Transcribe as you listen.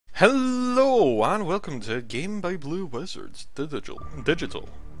Hello and welcome to Game by Blue Wizards Digital,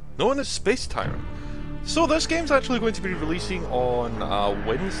 known as Space Tyrant. So this game's actually going to be releasing on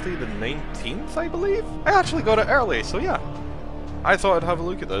Wednesday the 19th, I believe? I actually got it early, so yeah. I thought I'd have a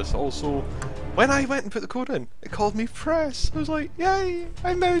look at this. Also, when I went and put the code in, it called me Press. I was like, yay,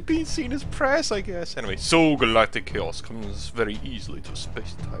 I'm now being seen as Press, I guess. Anyway, so galactic chaos comes very easily to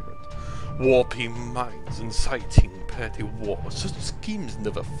Space Tyrant. Warping minds, inciting petty wars, such schemes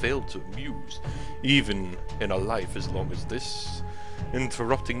never fail to amuse, even in a life as long as this.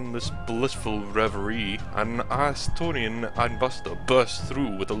 Interrupting this blissful reverie, an Astonian ambassador bursts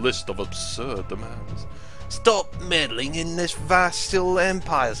through with a list of absurd demands. Stop meddling in this vast still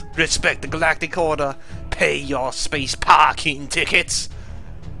empires, respect the galactic order, pay your space parking tickets!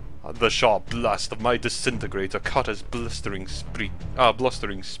 The sharp blast of my disintegrator cut his blustering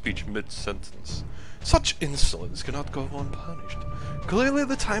speech mid-sentence. Such insolence cannot go unpunished. Clearly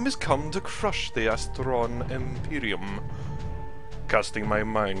the time has come to crush the Astron Imperium. Casting my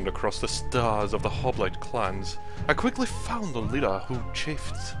mind across the stars of the Hoplite clans, I quickly found the leader who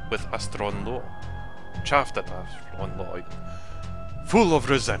chaffed at Astron law, full of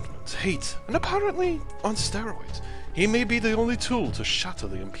resentment, hate, and apparently on steroids. He may be the only tool to shatter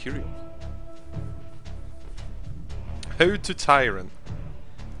the Imperium. How to Tyrant.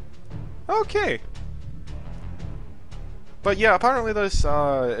 Okay. But yeah, apparently this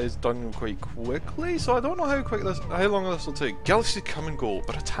is done quite quickly, so I don't know how long this will take. Galaxies come and go,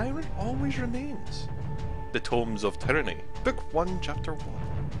 but a tyrant always remains. The Tomes of Tyranny, Book 1, Chapter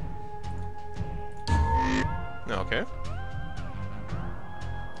 1. Okay.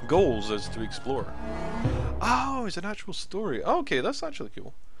 Goals is to explore. Oh, it's an actual story. Okay, that's actually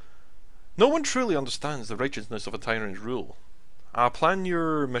cool. No one truly understands the righteousness of a tyrant's rule. Plan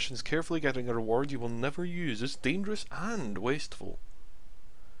your missions carefully, getting a reward you will never use is dangerous and wasteful.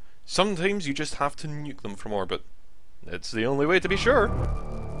 Sometimes you just have to nuke them from orbit. It's the only way to be sure.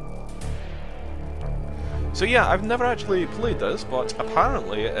 So yeah, I've never actually played this, but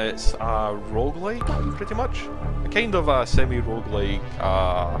apparently it's a roguelike, pretty much. A kind of a semi-roguelike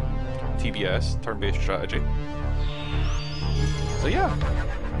TBS, turn-based strategy. So yeah,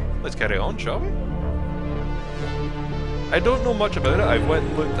 let's carry on, shall we? I don't know much about it. I went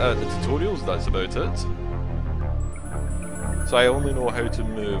and looked at the tutorials, that's about it. So I only know how to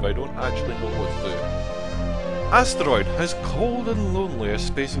move, I don't actually know what to do. Asteroid, as cold and lonely as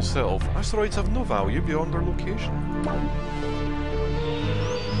space itself, asteroids have no value beyond their location.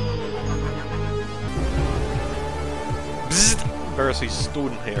 Bzzzt! Versus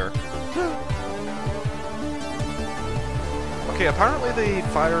stone hair. Okay, apparently they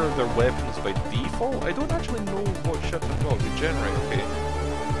fire their weapons by default. I don't actually know what ship they've got. Regenerate, okay.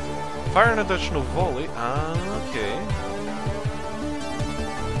 Fire an additional volley. Okay.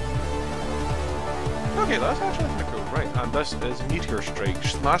 Okay, that's actually kind of cool. Right, and this is Meteor Strike.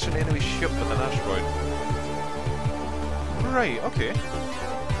 Smash an enemy ship with an asteroid. Right, okay.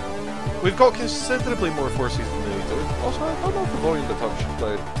 We've got considerably more forces than they do. Also, I don't know if the volume the touch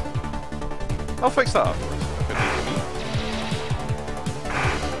loud. I'll fix that afterwards.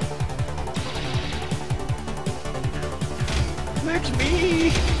 Lick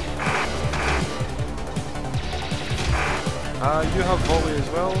me! You have volley as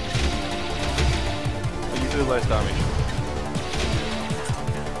well. But you do less damage.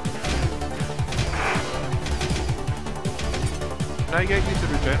 Can I get you to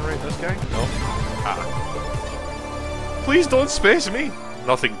regenerate this guy? No. Ah. Please don't space me!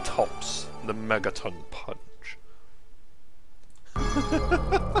 Nothing tops the Megaton Punch.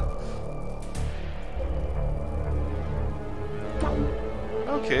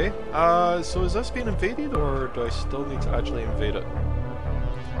 Okay, so is this being invaded, or do I still need to actually invade it?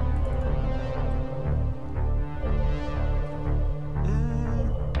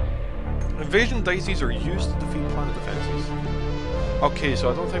 Invasion dices are used to defeat planet defenses. Okay, so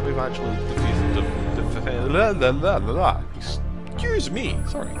I don't think we've actually defeated excuse me,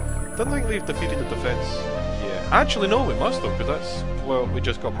 sorry. Don't think we've defeated the defense yet. Actually, no, we must have, because that's what we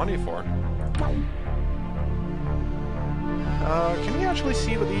just got money for. Can we actually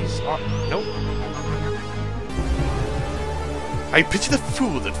see what these are? Nope. I pity the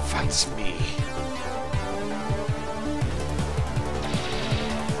fool that fights me.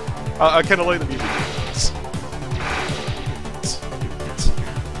 I kinda like the music.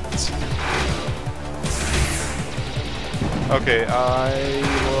 Okay, I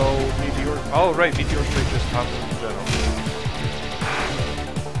will Meteor... Oh, right, Meteor Strike just happened in general.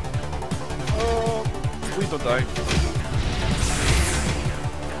 Oh, please don't die.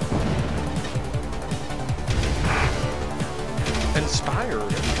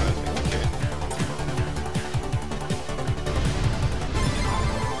 Inspired.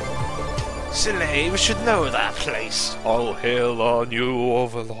 Slaves should know that place. All hail our new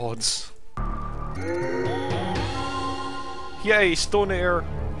overlords. Yay, Stone Air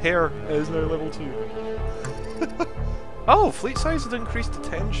Hair is now level 2. Oh, fleet size has increased to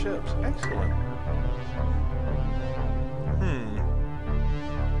 10 ships. Excellent.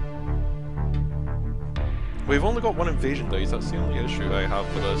 We've only got one invasion dice, that's the only issue I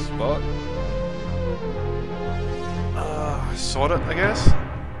have with this, but... sort it, I guess?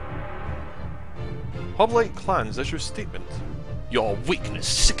 Hoplite clans issue statement. Your weakness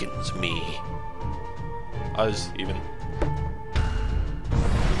sickens me. Us, even.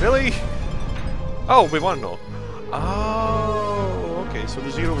 Really? Oh, we won though. Oh, okay, so the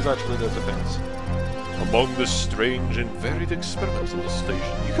 0 was actually the defense. Among the strange and varied experiments in the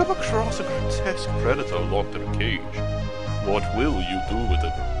station, you come across a grotesque predator locked in a cage. What will you do with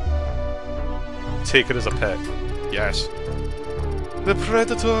it? Take it as a pet. Yes. The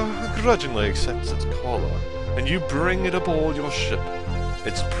predator grudgingly accepts its collar, and you bring it aboard your ship.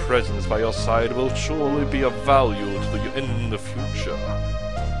 Its presence by your side will surely be of value to you in the future.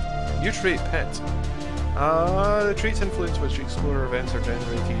 You trait pet. The traits influence which explorer events are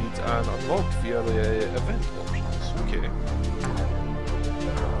generated and unlocked via the event options. Okay.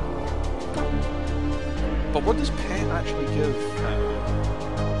 But what does pet actually give?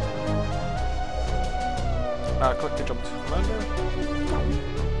 Click to jump to commander.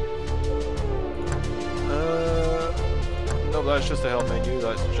 No, that's just the help menu,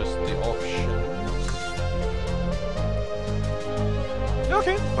 that's just the options.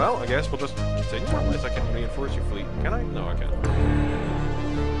 Okay, well, I guess we'll just continue, unless I can reinforce your fleet. Can I? No, I can't.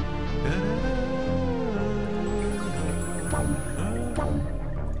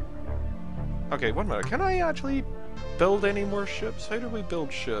 Okay, one minute. Can I actually build any more ships? How do we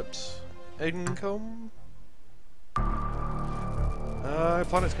build ships? Income?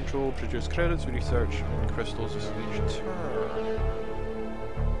 Planets control, produce credits, research, and crystals each turn.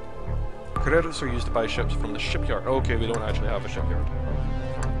 Credits are used to buy ships from the shipyard. Okay, we don't actually have a shipyard.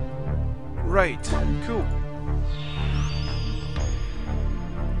 Right, cool.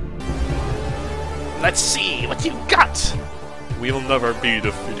 Let's see what you've got! We'll never be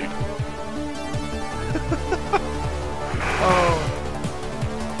defeated. Oh.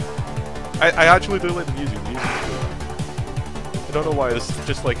 I actually do like the music. The music's cool. I don't know why, it's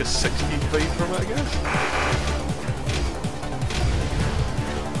just like a 60s vibe from it, I guess.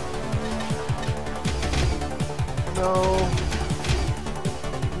 No.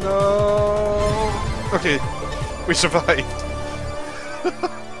 No. Okay, we survived.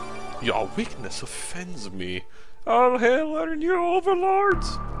 Your weakness offends me. All hail our new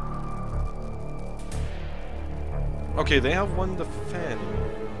overlords. Okay, they have one defense.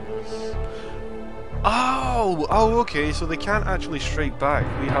 Oh, okay, so they can't actually strike back.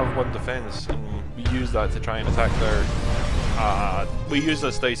 We have one defense, and we use that to try and attack their... we use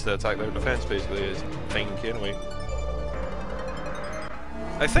this dice to attack their defense, basically, is I think, anyway.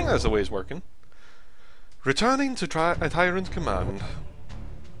 I think that's the way it's working. Returning to a Tyrant command.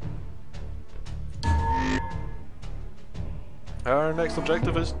 Our next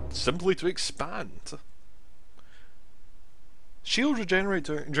objective is simply to expand. Shields regenerate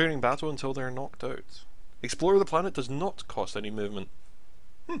during battle until they are knocked out. Explore the planet does not cost any movement.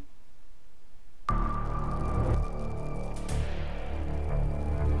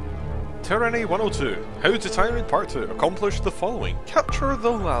 Tyranny 102. How to Tyrant Part 2. Accomplish the following. Capture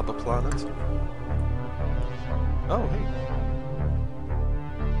the lava planet. Oh, hey.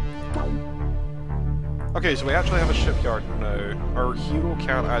 Okay, so we actually have a shipyard now. Our hero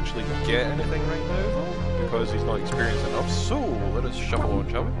can't actually get anything right now, though, because he's not experienced enough. So, let us shuffle on,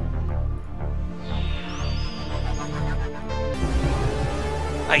 shall we?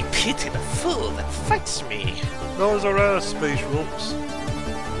 I pity the fool that fights me. Those are our space ropes.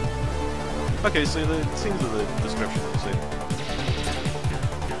 Okay, so it seems that the description is the same.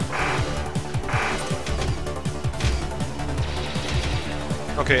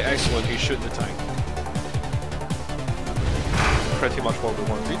 Okay, excellent, he's shooting the tank. Pretty much what we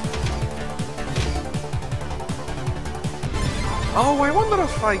wanted. Oh, I wonder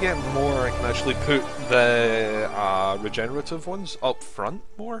if I get more, I can actually put the regenerative ones up front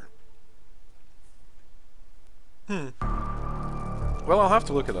more? Well, I'll have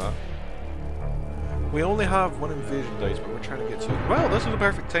to look at that. We only have one invasion dice, but we're trying to get to... Well, this is the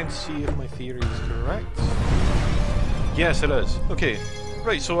perfect time to see if my theory is correct. Yes, it is. Okay.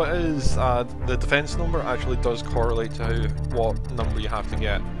 Right, so it is, the defense number actually does correlate to what number you have to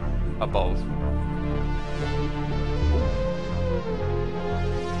get above.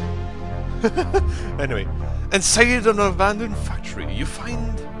 Anyway, inside an abandoned factory, you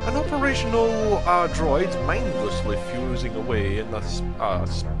find an operational droid mindlessly fusing away in the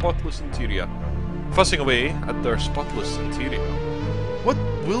spotless interior. Fussing away at their spotless interior. What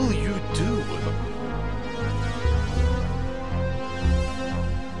will you do with them?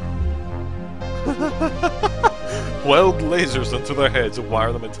 Weld lasers into their heads and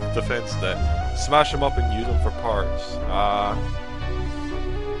wire them into the defense net. Smash them up and use them for parts.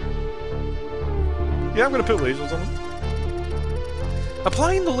 Yeah, I'm gonna put lasers on them.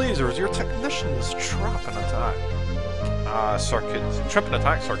 Applying the lasers, your technicians trap an attack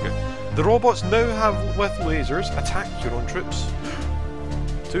circuit. The robots now have, with lasers, attack your own troops.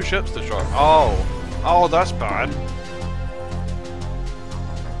 2 ships destroyed. Oh, that's bad.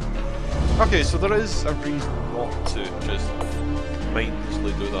 Okay, so there is a reason not to just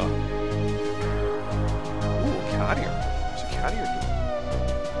mindlessly do that. Ooh, a carrier. What's a carrier do?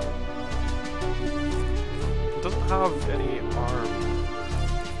 It doesn't have any arm.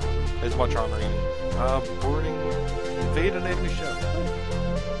 As much armor in it. Boarding. Invade an enemy ship.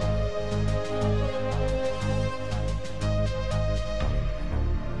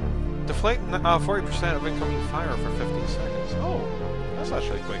 Deflect 40% of incoming fire for 15 seconds. Oh, that's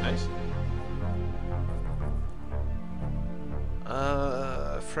actually quite nice.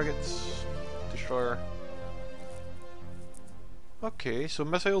 Frigates, destroyer. Okay, so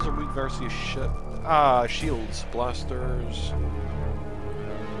missiles are weak versus ship. Shields, blasters.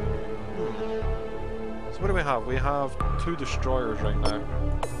 So what do we have? We have 2 destroyers right now.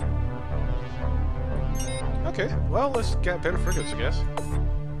 Okay, well let's get better frigates, I guess.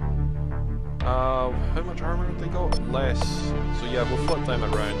 How much armor have they got? Less. So yeah, we'll flip them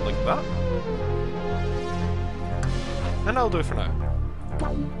around like that. And that'll do it for now.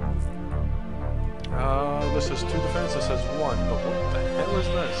 This is 2 defense, this has 1, but what the hell is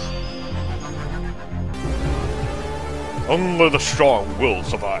this? Only the strong will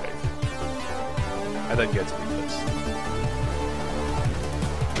survive. I didn't get to read this.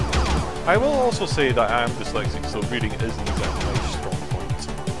 I will also say that I am dyslexic, so reading isn't exactly my strong point.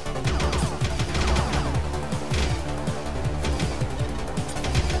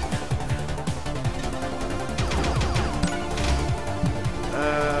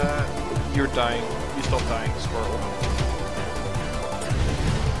 You're dying. You stop dying, squirrel.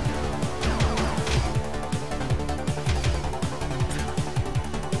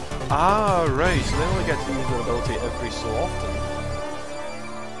 Ah, right, so they only get to use their ability every so often.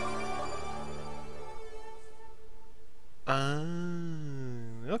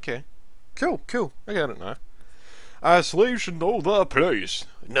 Okay. Cool. I get it now. Slaves should know their place.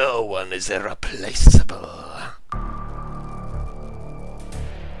 No one is irreplaceable.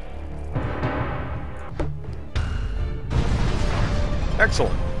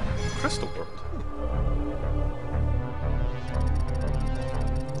 Excellent. Crystal World.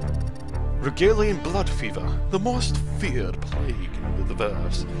 Regalian blood fever, the most feared plague in the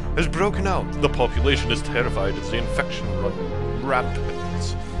verse, has broken out. The population is terrified as the infection runs rampant.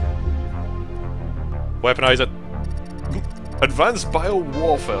 Weaponize it. Advanced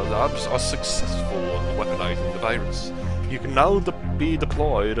biowarfare labs are successful in weaponizing the virus. You can now be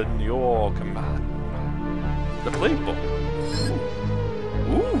deployed in your command. The plague bomb.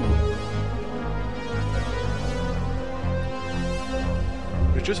 Ooh.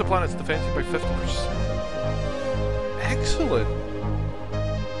 Reduce a planet's defense by 50%. Excellent.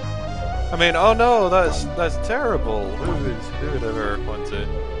 I mean, oh no, that's terrible. Who would ever want to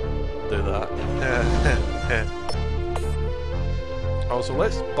do that? Also,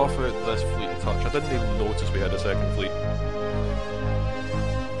 let's buff out this fleet a touch. I didn't even notice we had a second fleet.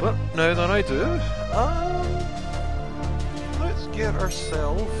 But now that I do, let's get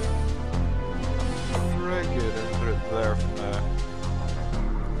ourselves a frigate and put it there for now.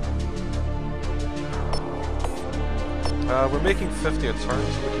 We're making 50 a turn, so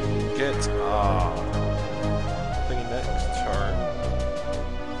we can get thingy next turn.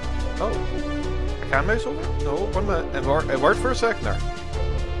 Oh, I can mouse over? No, 1 minute. It worked for a second there.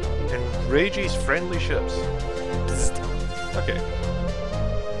 Enrages friendly ships. Okay.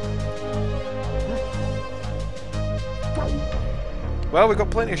 Well, we've got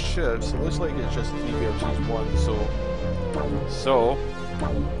plenty of ships. It looks like it's just 3 versus 1, so.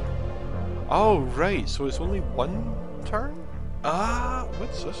 Oh, right, so it's only 1 turn?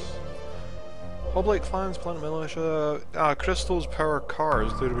 What's this? Public clans, planet militia, crystals power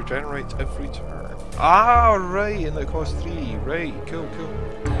cars, they regenerate every turn. Right, and they cost 3, right, cool.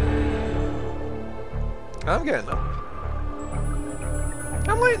 I'm getting that.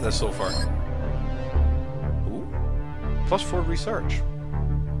 I'm liking this so far. Ooh. +4 research.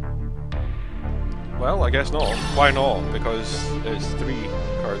 Well, I guess not. Why not? Because it's 3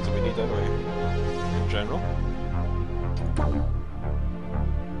 cards that we need anyway, in general.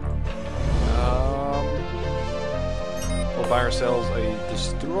 We'll buy ourselves a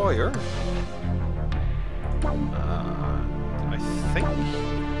destroyer. I think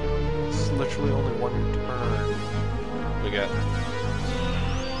it's literally only 1 turn we get.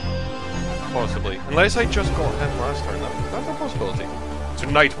 Possibly. Unless I just got him last turn, that's a possibility.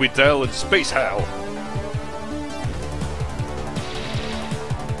 Tonight we delve in space hell!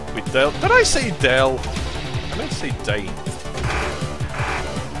 We delve. Did I say delve? I meant to say die.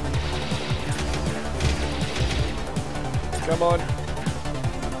 Come on.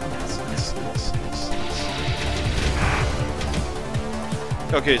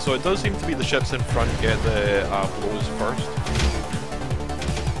 Okay, so it does seem to be the ships in front get the blows first.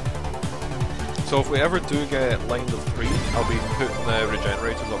 So if we ever do get line of 3, I'll be putting the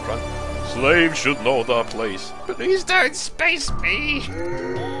regenerators up front. Slaves should know their place. Please don't space me!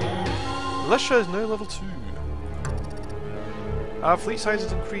 Militia is now level 2. Fleet size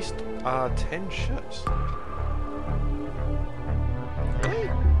has increased 10 ships. Really?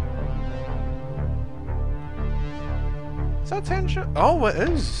 Is that 10 ships? Oh, it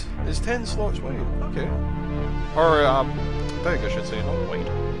is! It's 10 slots wide. Okay. Or, big, I should say, not wide.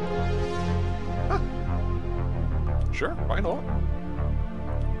 Sure, why not?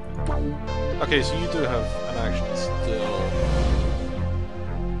 Okay, so you do have an action still.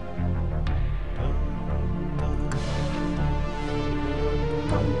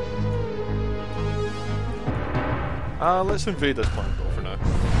 Let's invade this planet though for now.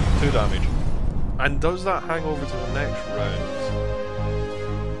 2 damage. And does that hang over to the next round?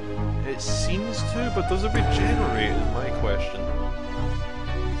 It seems to, but does it regenerate is my question.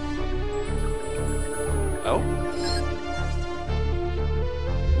 Oh?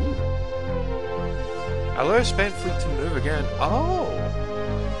 Allow spent fleet to move again. Oh!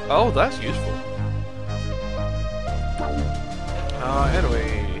 Oh, that's useful.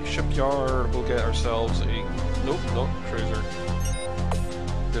 Anyway, shipyard, we'll get ourselves a... Nope, not cruiser.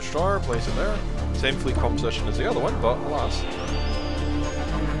 Destroyer, place it there. Same fleet composition as the other one, but alas.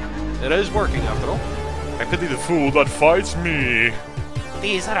 It is working after all. I pity the fool that fights me!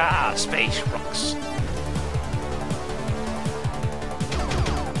 These are our space rocks.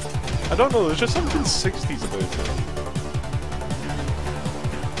 I don't know, there's just something 60s about it.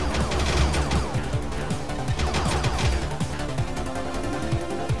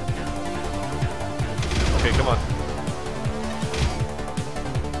 Okay, come on.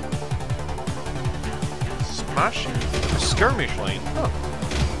 Smashing? Skirmish line? Huh.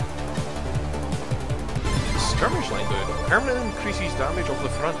 Skirmish line, dude. Permanently increases damage of the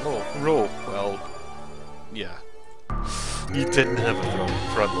front row. Well, yeah. You didn't have a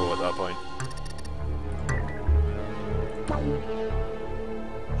front row at that point.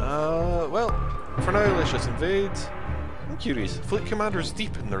 Well, for now, let's just invade. I'm curious, fleet commanders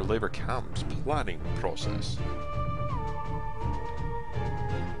deep in their labour camps planning process.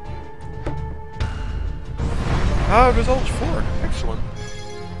 Results 4. Excellent.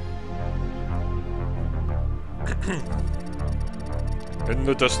 In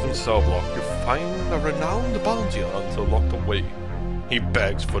the distant cell block, you find a renowned bounty hunter locked away. He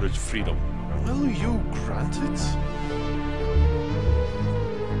begs for his freedom. Will you grant it?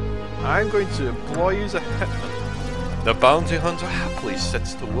 I'm going to employ you as a hitman. The bounty hunter happily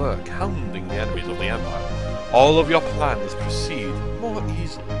sets to work, hounding the enemies of the Empire. All of your plans proceed more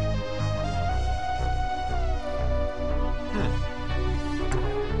easily.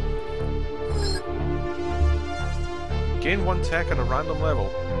 Gain 1 tech at a random level.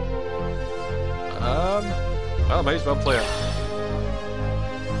 Well, I might as well play it.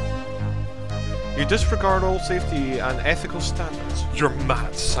 You disregard all safety and ethical standards. Your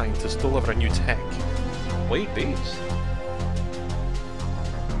mad scientists deliver a new tech. Wait, bees.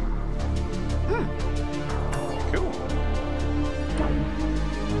 Cool.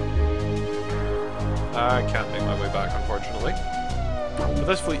 I can't make my way back, unfortunately. But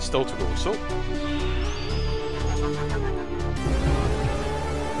this fleet's still to go, so...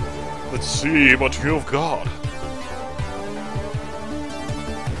 Let's see what you've got.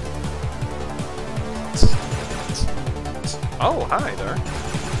 Oh, hi there.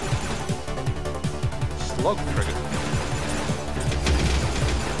 Slug frigate.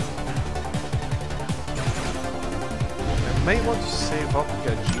 I might want to save up and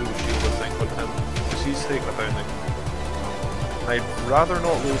get a Geo Shield, I think, with him, because he's taking a pounding. I'd rather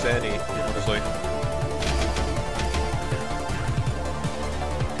not lose any, honestly.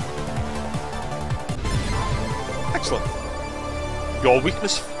 Excellent. Your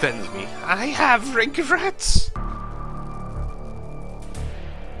weakness offends me. I have regrets.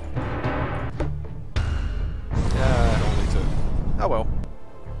 Yeah, only two. Oh well.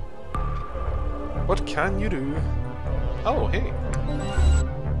 What can you do? Oh, hey.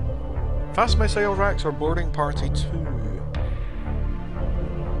 Fast missile racks are boarding party 2.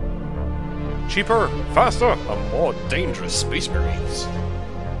 Cheaper, faster, and more dangerous Space Marines.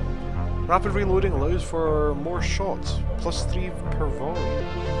 Rapid reloading allows for more shots, +3 per volley.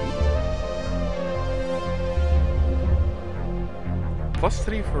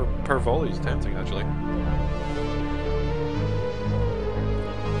 +3 per volley is tempting, actually.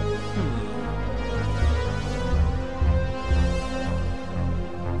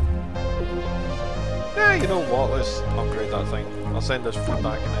 Yeah, you know what, let's upgrade that thing. I'll send this food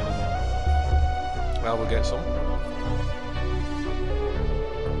back and then... well, we'll get some.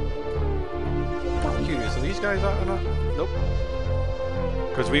 Curious, are these guys out or not? Nope.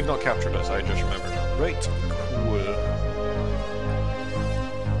 Because we've not captured us, I just remembered. Right, cool.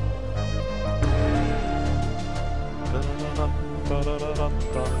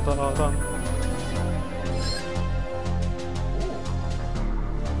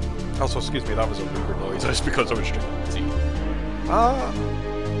 Also, excuse me, that was a weird noise. That's because I was drinking tea. Ha!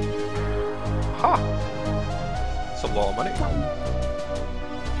 That's a lot of money.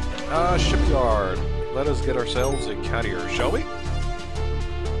 Shipyard. Let us get ourselves a carrier, shall we?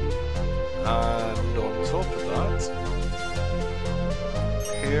 And on top of that,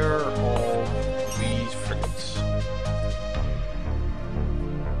 pair of these frigates.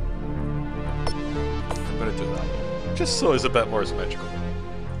 I'm gonna do that, just so it's a bit more symmetrical.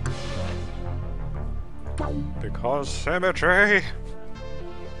 Because symmetry!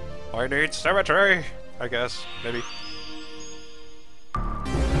 I need symmetry! I guess, maybe.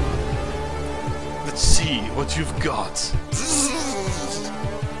 Let's see what you've got.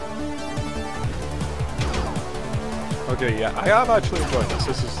 Okay, yeah, I am actually enjoying this.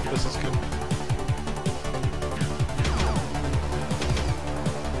 This is good.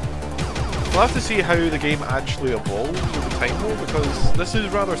 We'll have to see how the game actually evolves over time though, because this is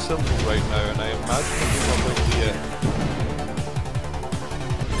rather simple right now, and I imagine it's not going to be it.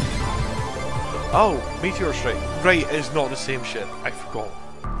 Oh, Meteor Strike. Right, it's not the same shit. I forgot.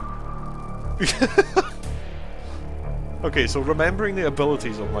 Okay, so remembering the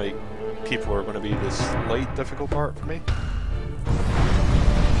abilities of like people are going to be the slight difficult part for me.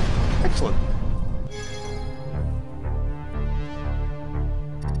 Excellent.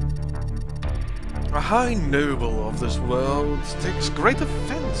 A high noble of this world takes great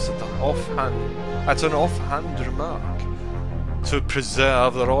offence at an offhand remark. To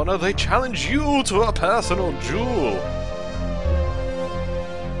preserve their honor, they challenge you to a personal duel.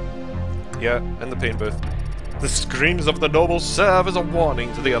 Yeah, in the paint booth. The screams of the noble serve as a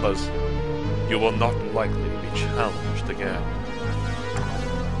warning to the others. You will not likely be challenged again.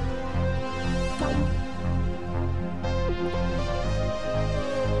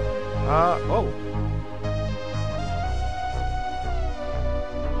 Oh.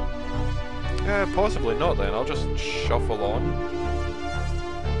 Possibly not then, I'll just shuffle on.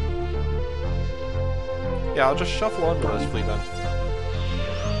 Yeah, I'll just shuffle on with this fleet then.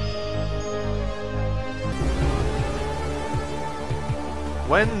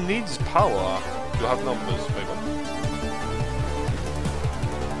 When needs power, you have numbers, maybe.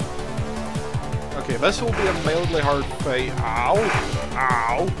 Okay, this will be a mildly hard fight. Ow!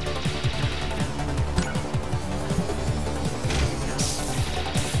 Ow!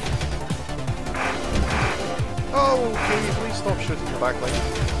 Oh, can you please stop shooting the back line?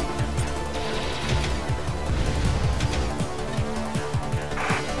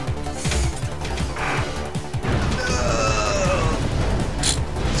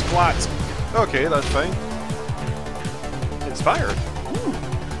 It's flat. Okay, that's fine. Inspired. Ooh.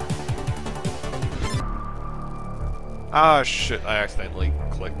 Ah, shit, I accidentally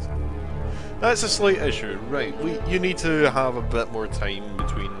clicked. That's a slight issue, right. You need to have a bit more time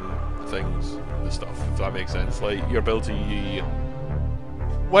between things. Stuff, if that makes sense. Like, your ability,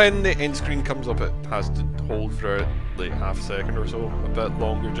 when the end screen comes up, it has to hold for like half a second or so, a bit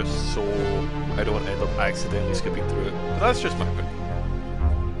longer, just so I don't end up accidentally skipping through it. But that's just my opinion.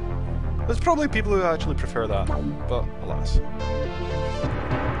 There's probably people who actually prefer that, but alas.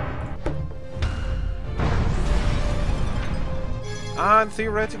 And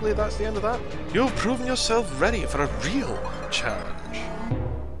theoretically, that's the end of that. You've proven yourself ready for a real challenge.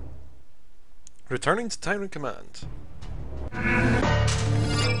 Returning to Tyrant Command.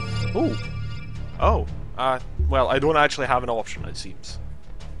 Ooh. Oh. Well, I don't actually have an option, it seems.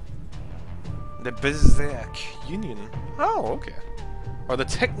 The Berserk Union. Oh, okay. or the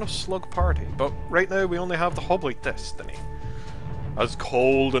Techno-Slug Party, but right now we only have the Hoplite Destiny. As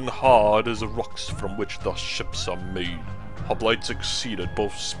cold and hard as the rocks from which the ships are made, Hoplites exceeded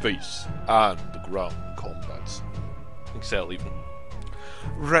both space and the ground combats. Excel even.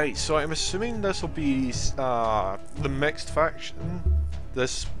 Right, so I'm assuming this will be the mixed faction.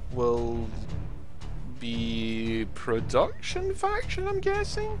 This will be production faction, I'm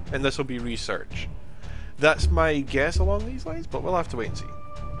guessing? And this will be research. That's my guess along these lines, but we'll have to wait and see.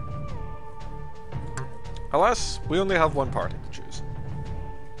 Alas, we only have one party to choose.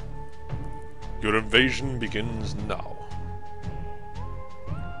 Your invasion begins now.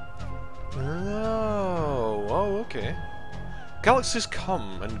 Oh, okay. Galaxies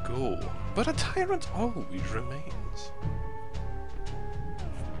come and go, but a tyrant always remains.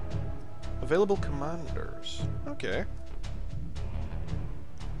 Available commanders. Okay.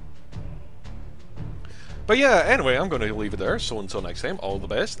 But yeah, anyway, I'm going to leave it there, so until next time, all the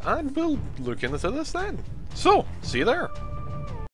best, and we'll look into this then. So, see you there.